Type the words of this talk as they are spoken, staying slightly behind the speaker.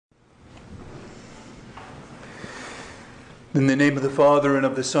In the name of the Father, and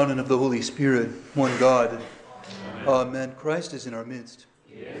of the Son, and of the Holy Spirit, one God. Amen. Christ is in our midst.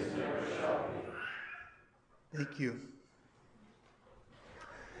 Thank you.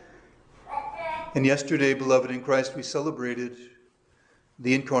 And yesterday, beloved in Christ, we celebrated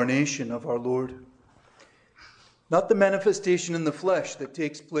the incarnation of our Lord. Not the manifestation in the flesh that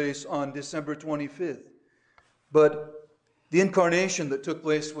takes place on December 25th, but the incarnation that took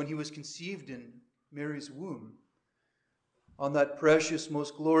place when he was conceived in Mary's womb on that precious,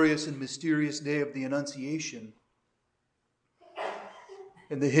 most glorious and mysterious day of the Annunciation.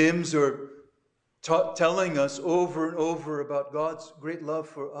 And the hymns are telling us over and over about God's great love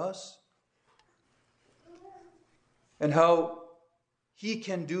for us and how he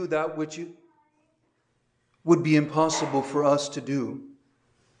can do that which would be impossible for us to do.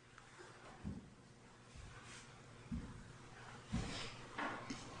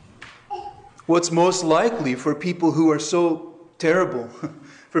 What's most likely for people who are so terrible,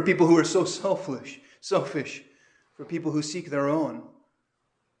 for people who are so selfish, for people who seek their own,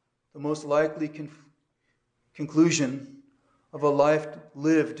 the most likely conclusion of a life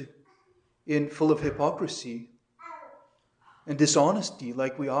lived in full of hypocrisy and dishonesty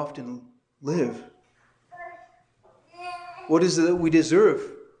like we often live. What is it that we deserve?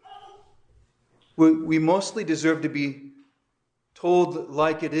 We mostly deserve to be told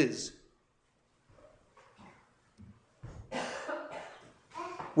like it is.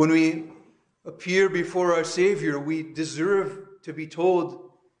 When we appear before our Savior, we deserve to be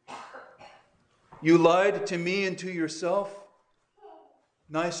told, "You lied to me and to yourself.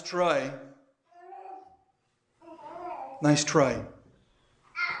 Nice try. Nice try,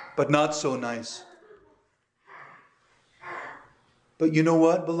 but not so nice." But you know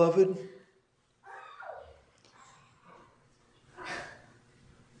what, beloved?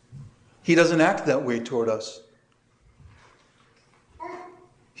 He doesn't act that way toward us.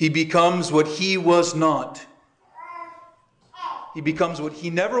 He becomes what he was not. He becomes what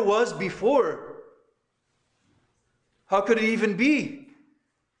he never was before. How could it even be?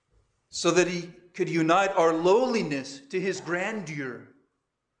 So that he could unite our lowliness to his grandeur.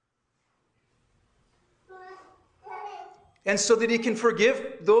 And so that he can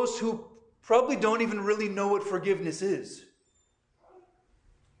forgive those who probably don't even really know what forgiveness is.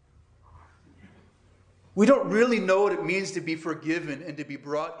 We don't really know what it means to be forgiven and to be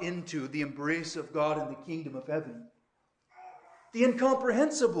brought into the embrace of God in the kingdom of heaven. The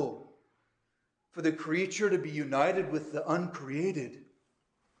incomprehensible. For the creature to be united with the uncreated.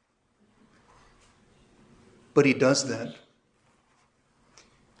 But he does that.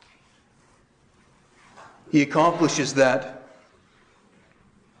 He accomplishes that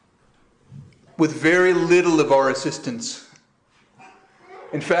with very little of our assistance.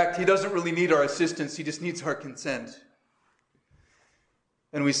 In fact, he doesn't really need our assistance, he just needs our consent.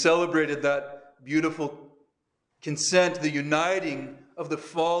 And we celebrated that beautiful consent, the uniting of the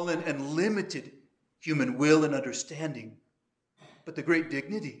fallen and limited human will and understanding, but the great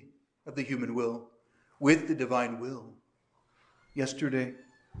dignity of the human will with the divine will. Yesterday,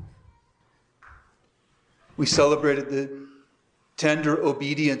 we celebrated the tender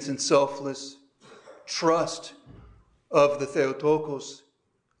obedience and selfless trust of the Theotokos,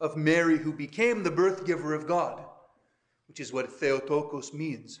 of Mary, who became the birth giver of God, which is what Theotokos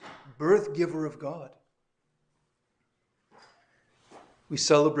means, birth giver of God. We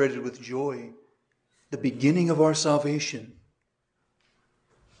celebrated with joy the beginning of our salvation.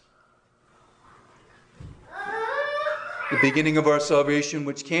 The beginning of our salvation,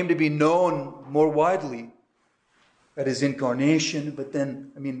 which came to be known more widely at his incarnation, but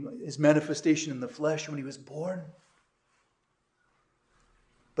then, his manifestation in the flesh when he was born.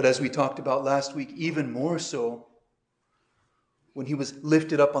 But as we talked about last week, even more so when he was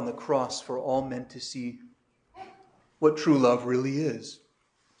lifted up on the cross for all men to see what true love really is.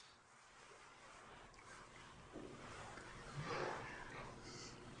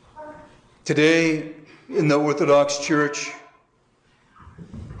 Today, in the Orthodox Church,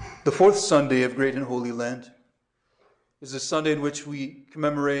 the fourth Sunday of Great and Holy Lent is a Sunday in which we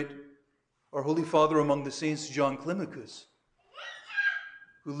commemorate our Holy Father among the saints, John Climacus,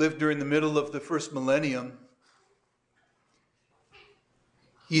 who lived during the middle of the first millennium.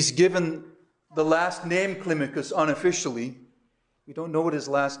 He's given the last name Climacus unofficially. We don't know what his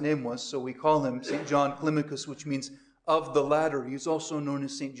last name was, so we call him St. John Climacus, which means of the ladder. He's also known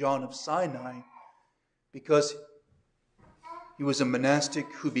as St. John of Sinai because he was a monastic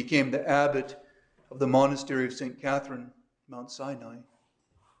who became the abbot of the monastery of St. Catherine, Mount Sinai.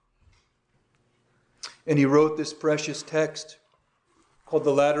 And he wrote this precious text called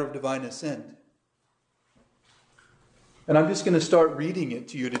the Ladder of Divine Ascent. And I'm just going to start reading it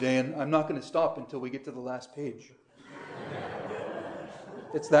to you today, and I'm not going to stop until we get to the last page.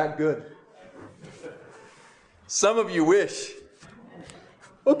 It's that good. Some of you wish.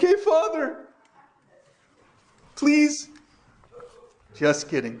 Okay, Father. Please. Just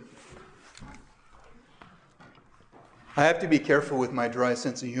kidding. I have to be careful with my dry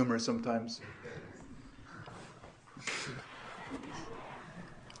sense of humor sometimes.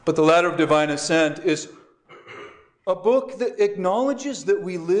 But the Ladder of Divine Ascent is a book that acknowledges that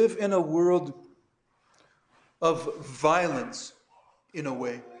we live in a world of violence, in a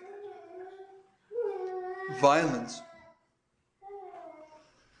way. Violence.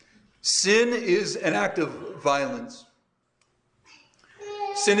 Sin is an act of violence.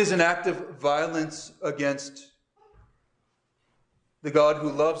 Sin is an act of violence against the God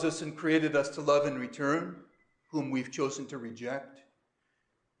who loves us and created us to love in return, whom we've chosen to reject.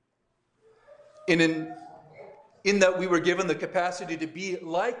 In that we were given the capacity to be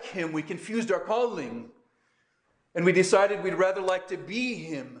like Him, we confused our calling. And we decided we'd rather like to be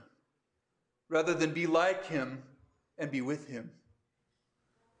Him rather than be like Him and be with Him.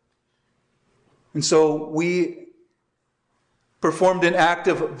 And so we performed an act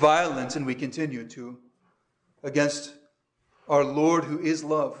of violence, and we continue to, against our Lord who is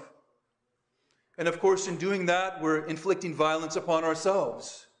love. And of course, in doing that, we're inflicting violence upon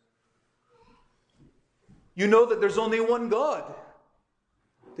ourselves. You know that there's only one God,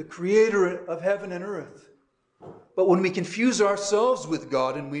 the creator of heaven and earth. But when we confuse ourselves with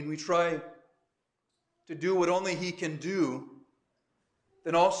God and when we try to do what only He can do,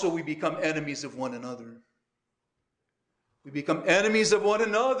 then also we become enemies of one another. We become enemies of one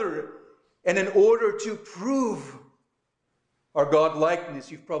another. And in order to prove our God-likeness,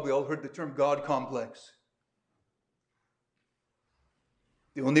 you've probably all heard the term God complex.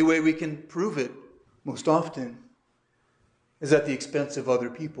 The only way we can prove it, most often, is at the expense of other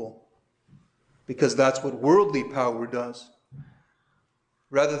people. Because that's what worldly power does,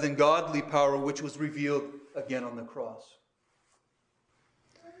 rather than godly power, which was revealed again on the cross.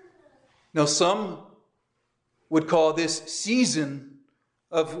 Now, some would call this season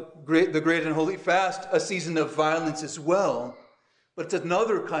of the Great and Holy Fast a season of violence as well, but it's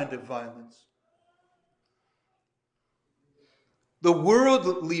another kind of violence. The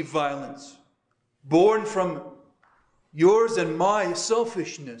worldly violence, born from yours and my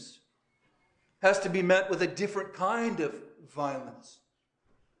selfishness, has to be met with a different kind of violence.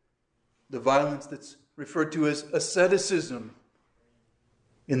 The violence that's referred to as asceticism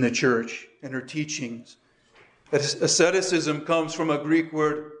in the church and her teachings. Asceticism comes from a Greek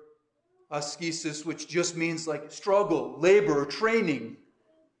word, askesis, which just means like struggle, labor, or training.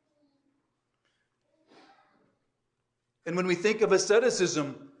 And when we think of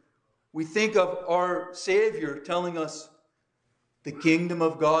asceticism, we think of our Savior telling us the kingdom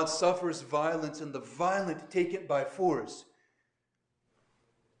of God suffers violence, and the violent take it by force.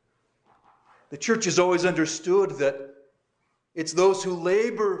 The church has always understood that it's those who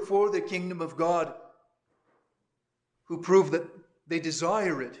labor for the kingdom of God who prove that they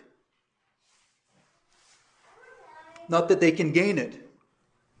desire it, not that they can gain it.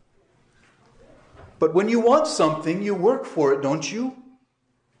 But when you want something, you work for it, don't you?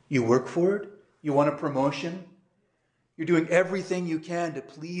 You work for it. You want a promotion. You're doing everything you can to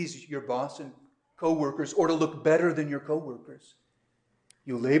please your boss and co-workers, or to look better than your co-workers.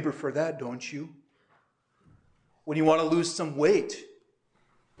 You labor for that, don't you? When you want to lose some weight,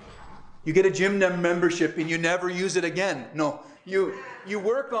 you get a gym membership and you never use it again. No, you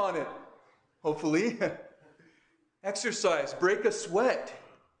work on it, hopefully. Exercise, break a sweat.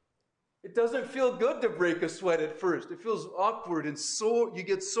 It doesn't feel good to break a sweat at first. It feels awkward and sore. You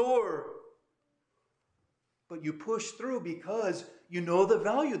get sore. But you push through because you know the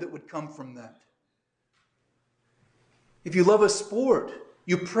value that would come from that. If you love a sport,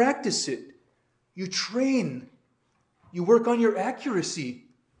 you practice it. You train. You work on your accuracy.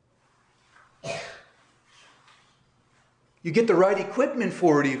 You get the right equipment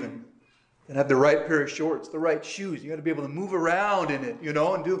for it even. And have the right pair of shorts, the right shoes. You got to be able to move around in it,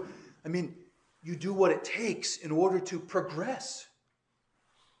 and you do what it takes in order to progress.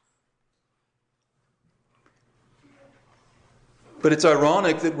 But it's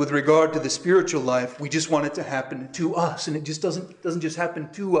ironic that with regard to the spiritual life, we just want it to happen to us, and it just doesn't just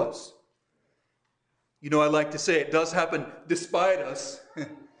happen to us. I like to say it does happen despite us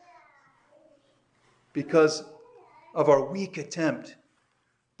because of our weak attempt.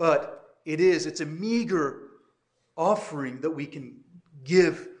 But it's a meager offering that we can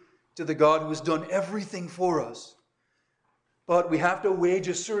give to the God who has done everything for us. But we have to wage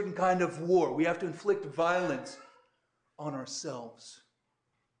a certain kind of war. We have to inflict violence on ourselves.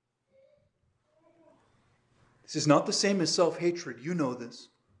 This is not the same as self-hatred. You know this.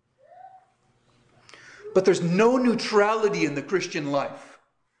 But there's no neutrality in the Christian life.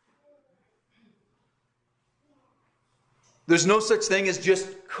 There's no such thing as just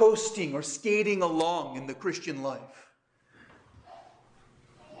coasting or skating along in the Christian life.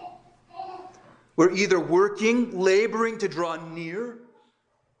 We're either working, laboring to draw near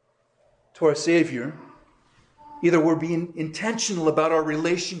to our Savior, either we're being intentional about our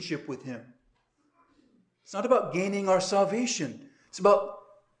relationship with Him. It's not about gaining our salvation. It's about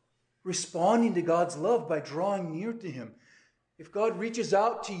responding to God's love by drawing near to Him. If God reaches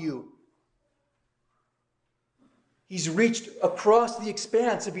out to you, He's reached across the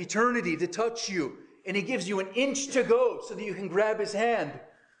expanse of eternity to touch you, and He gives you an inch to go so that you can grab His hand.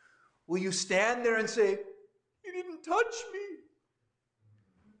 Will you stand there and say, "You didn't touch me"?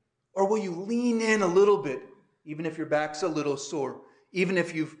 Or will you lean in a little bit, even if your back's a little sore, even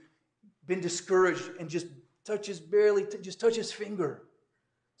if you've been discouraged, and just touch His finger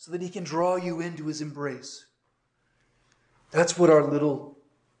so that He can draw you into His embrace? That's what our little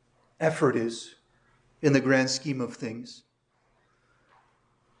effort is in the grand scheme of things.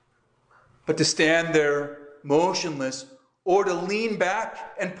 But to stand there motionless, or to lean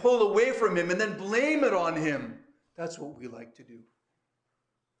back and pull away from Him and then blame it on Him, that's what we like to do.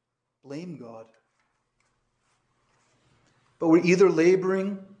 Blame God. But we're either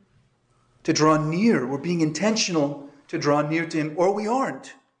laboring to draw near, we're being intentional to draw near to Him, or we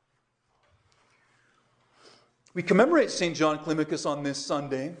aren't. We commemorate St. John Climacus on this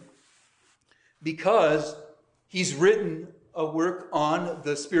Sunday because he's written a work on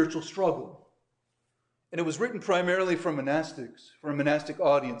the spiritual struggle. And it was written primarily for monastics, for a monastic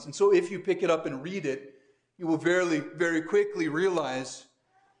audience. And so if you pick it up and read it, you will very, very quickly realize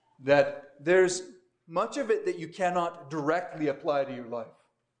that there's much of it that you cannot directly apply to your life.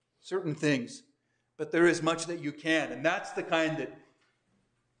 Certain things. But there is much that you can. And that's the kind that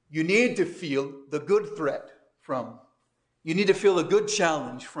you need to feel the good threat from. You need to feel a good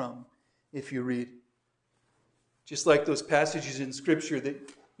challenge from if you read. Just like those passages in Scripture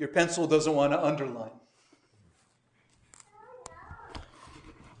that your pencil doesn't want to underline.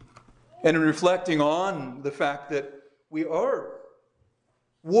 And in reflecting on the fact that we are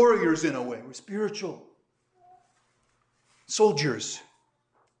warriors in a way, we're spiritual soldiers.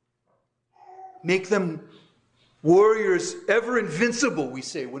 Make them warriors ever invincible, we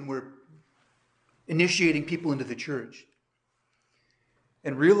say, when we're initiating people into the church.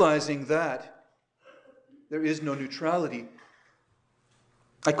 And realizing that there is no neutrality.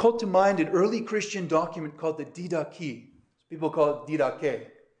 I called to mind an early Christian document called the Didache. People call it Didache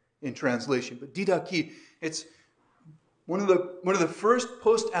in translation. But Didache, it's one of the first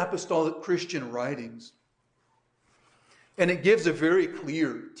post-apostolic Christian writings. And it gives a very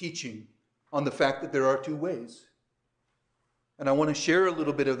clear teaching on the fact that there are two ways. And I want to share a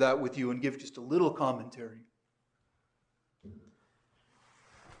little bit of that with you and give just a little commentary.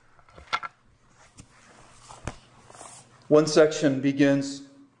 One section begins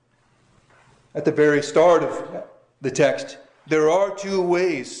at the very start of the text. There are two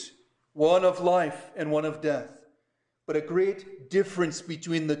ways, one of life and one of death, but a great difference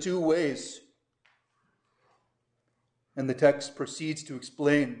between the two ways. And the text proceeds to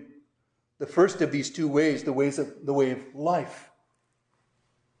explain the first of these two ways, the way of life,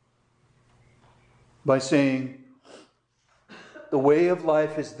 by saying, the way of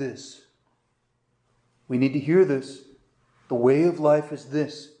life is this. We need to hear this. The way of life is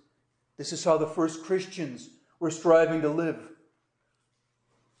this. This is how the first Christians were striving to live.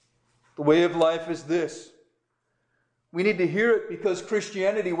 The way of life is this. We need to hear it because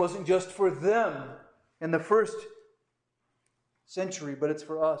Christianity wasn't just for them in the first century, but it's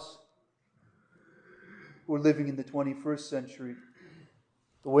for us who are living in the 21st century.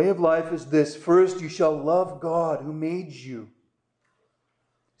 The way of life is this. First, you shall love God who made you.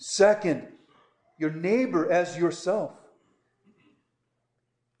 Second, your neighbor as yourself.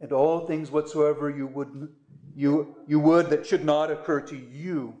 And all things whatsoever you would that should not occur to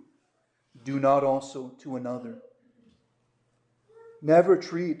you, do not also to another. Never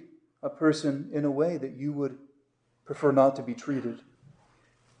treat a person in a way that you would prefer not to be treated.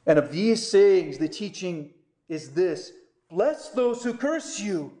 And of these sayings, the teaching is this: bless those who curse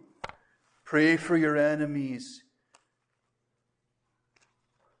you. Pray for your enemies.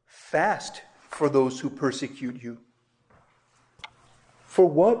 Fast for those who persecute you. For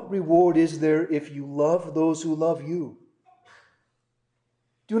what reward is there if you love those who love you?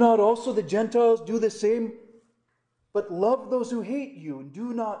 Do not also the Gentiles do the same? But love those who hate you, and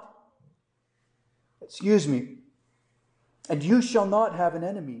do not and you shall not have an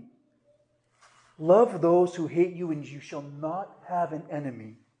enemy. Love those who hate you, and you shall not have an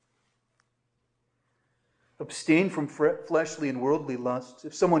enemy. Abstain from fleshly and worldly lusts.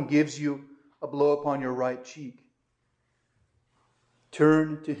 If someone gives you a blow upon your right cheek,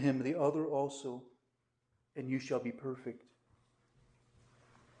 turn to him the other also, and you shall be perfect.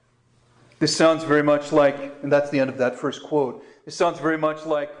 This sounds very much like, and that's the end of that first quote, this sounds very much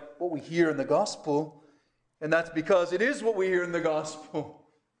like what we hear in the gospel, and that's because it is what we hear in the gospel.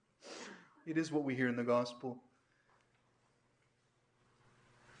 It is what we hear in the gospel.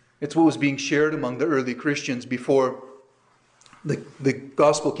 It's what was being shared among the early Christians before the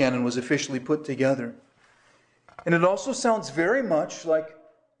gospel canon was officially put together. And it also sounds very much like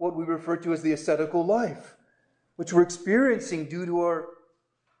what we refer to as the ascetical life, which we're experiencing due to our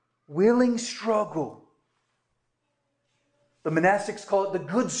willing struggle. The monastics call it the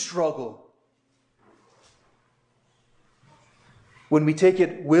good struggle. When we take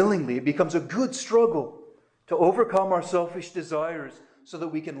it willingly, it becomes a good struggle to overcome our selfish desires so that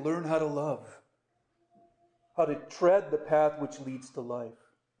we can learn how to love, how to tread the path which leads to life.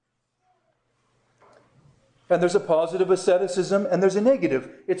 And there's a positive asceticism and there's a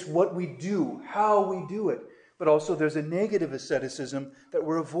negative. It's what we do, how we do it. But also there's a negative asceticism that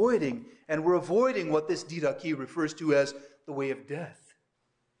we're avoiding. And we're avoiding what this didache refers to as the way of death.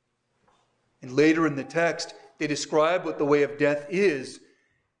 And later in the text, they describe what the way of death is.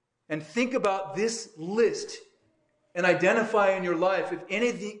 And think about this list and identify in your life if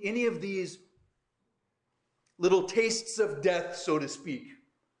any of these little tastes of death, so to speak,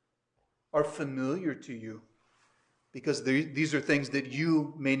 are familiar to you. Because these are things that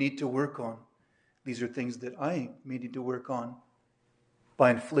you may need to work on. These are things that I may need to work on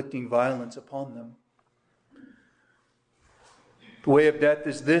by inflicting violence upon them. The way of death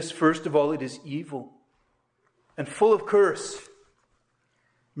is this. First of all, it is evil and full of curse.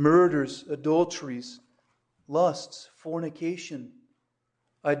 Murders, adulteries, lusts, fornication,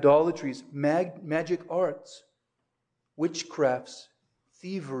 idolatries, magic arts, witchcrafts,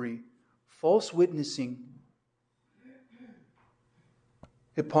 thievery, false witnessing,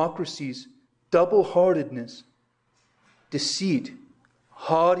 hypocrisies, double-heartedness, deceit,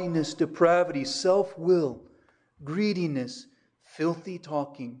 haughtiness, depravity, self-will, greediness, filthy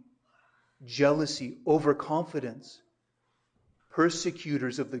talking, jealousy, overconfidence,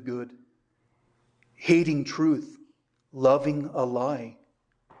 persecutors of the good, hating truth, loving a lie,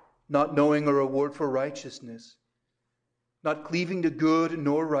 not knowing a reward for righteousness, not cleaving to good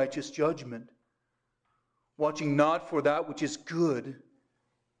nor righteous judgment, watching not for that which is good,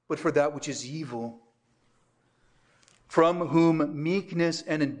 but for that which is evil, from whom meekness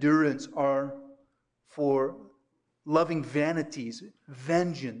and endurance are, for loving vanities,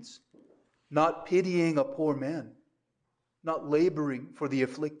 vengeance, not pitying a poor man, not laboring for the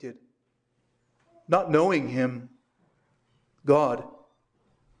afflicted, not knowing him, God,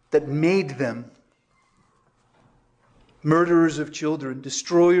 that made them, murderers of children,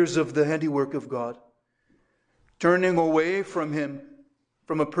 destroyers of the handiwork of God, turning away from him,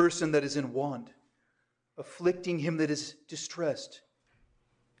 from a person that is in want, afflicting him that is distressed,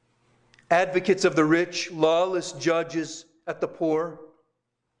 advocates of the rich, lawless judges at the poor,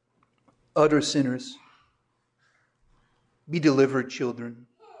 utter sinners. Be delivered, children,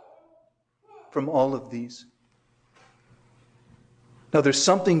 from all of these. Now there's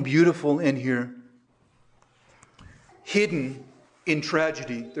something beautiful in here, hidden in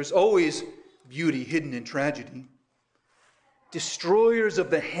tragedy. There's always beauty hidden in tragedy. Destroyers of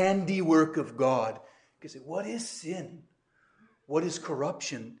the handiwork of God. Because what is sin? What is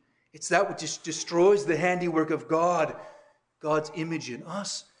corruption? It's that which destroys the handiwork of God, God's image in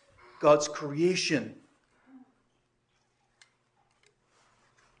us, God's creation.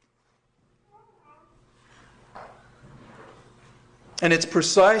 And it's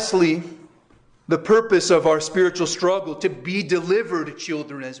precisely the purpose of our spiritual struggle to be delivered,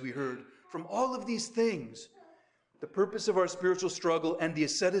 children, as we heard, from all of these things. The purpose of our spiritual struggle and the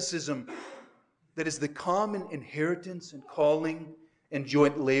asceticism that is the common inheritance and calling and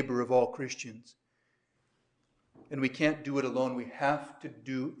joint labor of all Christians. And we can't do it alone. We have to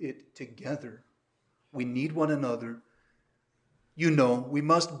do it together. We need one another. You know, we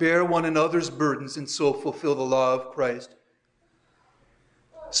must bear one another's burdens and so fulfill the law of Christ.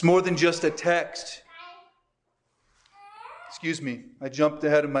 It's more than just a text. Excuse me, I jumped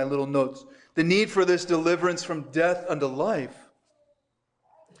ahead of my little notes. The need for this deliverance from death unto life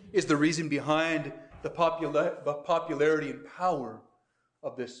is the reason behind the popularity and power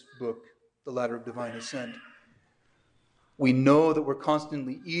of this book, The Ladder of Divine Ascent. We know that we're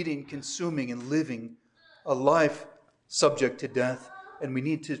constantly eating, consuming, and living a life subject to death, and we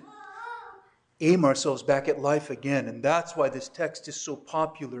need to aim ourselves back at life again. And that's why this text is so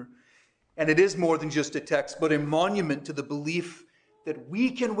popular. And it is more than just a text, but a monument to the belief that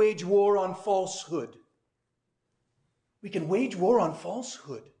we can wage war on falsehood. We can wage war on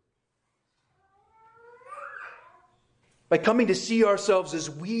falsehood by coming to see ourselves as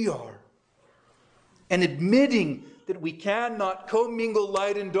we are and admitting that we cannot commingle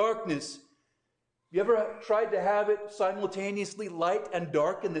light and darkness. You ever tried to have it simultaneously light and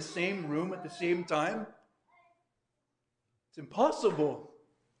dark in the same room at the same time? It's impossible.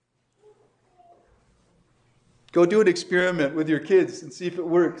 Go do an experiment with your kids and see if it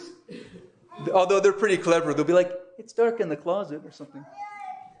works. Although they're pretty clever. They'll be like, it's dark in the closet or something.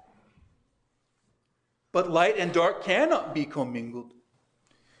 But light and dark cannot be commingled.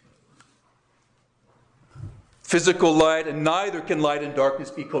 Physical light, and neither can light and darkness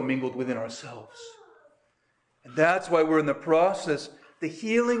be commingled within ourselves. And that's why we're in the process, the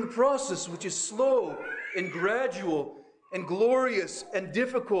healing process, which is slow and gradual and glorious and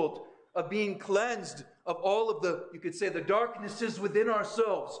difficult, of being cleansed of all of the, you could say, the darknesses within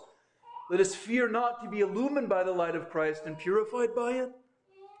ourselves. Let us fear not to be illumined by the light of Christ and purified by it.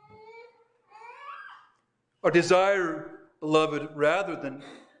 Our desire, beloved, rather than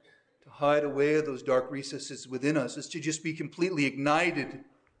to hide away those dark recesses within us, is to just be completely ignited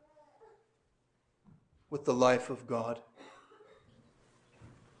with the life of God.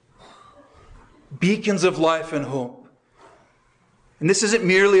 Beacons of life and hope. And this isn't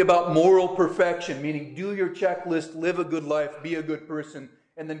merely about moral perfection, meaning do your checklist, live a good life, be a good person,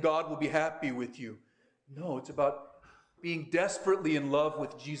 and then God will be happy with you. No, it's about being desperately in love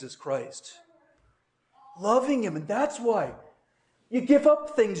with Jesus Christ. Loving Him, and that's why you give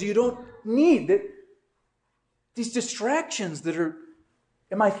up things you don't need. These distractions that are,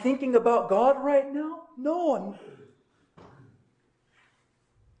 am I thinking about God right now? No.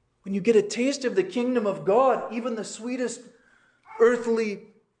 When you get a taste of the kingdom of God, even the sweetest earthly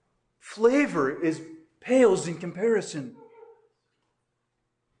flavor pales in comparison.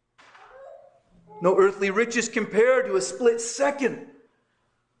 No earthly riches compared to a split second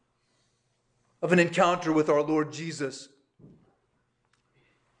of an encounter with our Lord Jesus,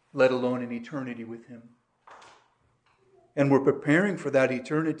 let alone an eternity with Him. And we're preparing for that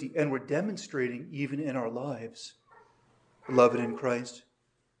eternity, and we're demonstrating even in our lives, beloved in Christ,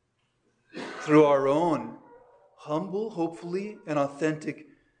 through our own humble, hopefully, and authentic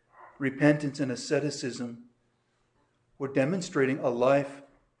repentance and asceticism. We're demonstrating a life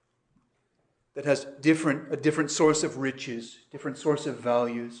that has a different source of riches, different source of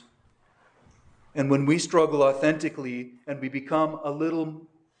values. And when we struggle authentically and we become a little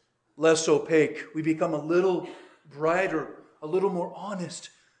less opaque, we become a little brighter, a little more honest,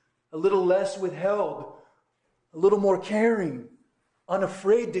 a little less withheld, a little more caring,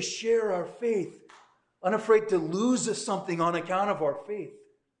 unafraid to share our faith, unafraid to lose something on account of our faith,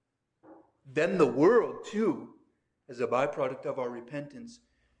 then the world, too, as a byproduct of our repentance,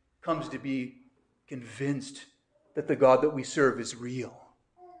 comes to be convinced that the God that we serve is real.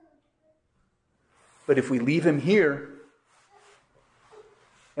 But if we leave Him here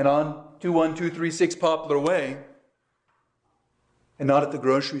and on 21236 Poplar Way and not at the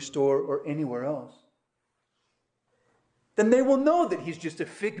grocery store or anywhere else, then they will know that He's just a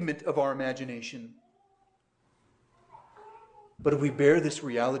figment of our imagination. But if we bear this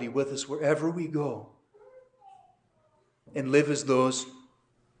reality with us wherever we go and live as those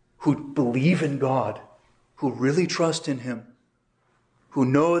who believe in God, who really trust in Him, who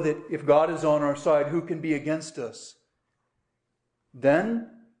know that if God is on our side, who can be against us? Then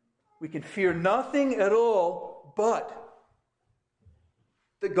we can fear nothing at all but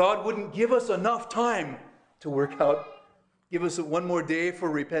that God wouldn't give us enough time to work out, give us one more day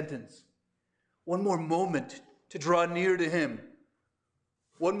for repentance, one more moment to draw near to Him,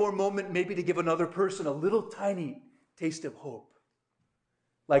 one more moment maybe to give another person a little tiny taste of hope,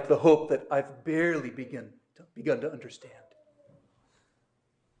 like the hope that I've barely begun to understand.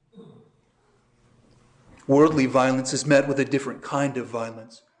 Worldly violence is met with a different kind of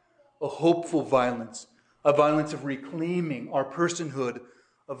violence, a hopeful violence, a violence of reclaiming our personhood,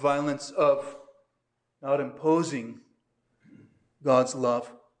 a violence of not imposing God's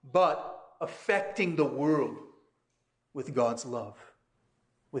love, but affecting the world with God's love,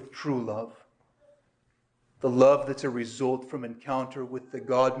 with true love. The love that's a result from encounter with the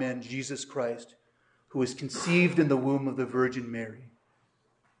God-man Jesus Christ, who was conceived in the womb of the Virgin Mary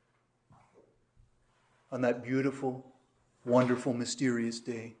on that beautiful, wonderful, mysterious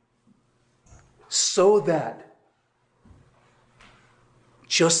day. So that,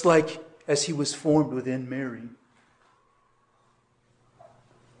 just like as He was formed within Mary,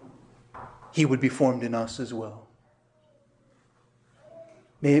 He would be formed in us as well.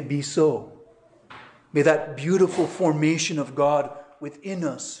 May it be so. May that beautiful formation of God within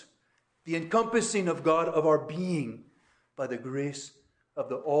us, the encompassing of God of our being by the grace of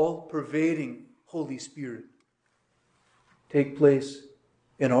the all-pervading Holy Spirit, take place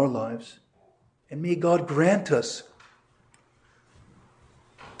in our lives. And may God grant us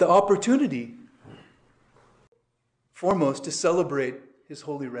the opportunity, foremost, to celebrate His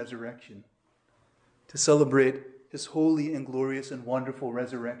holy resurrection, to celebrate His holy and glorious and wonderful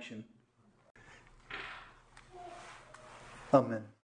resurrection. Amen.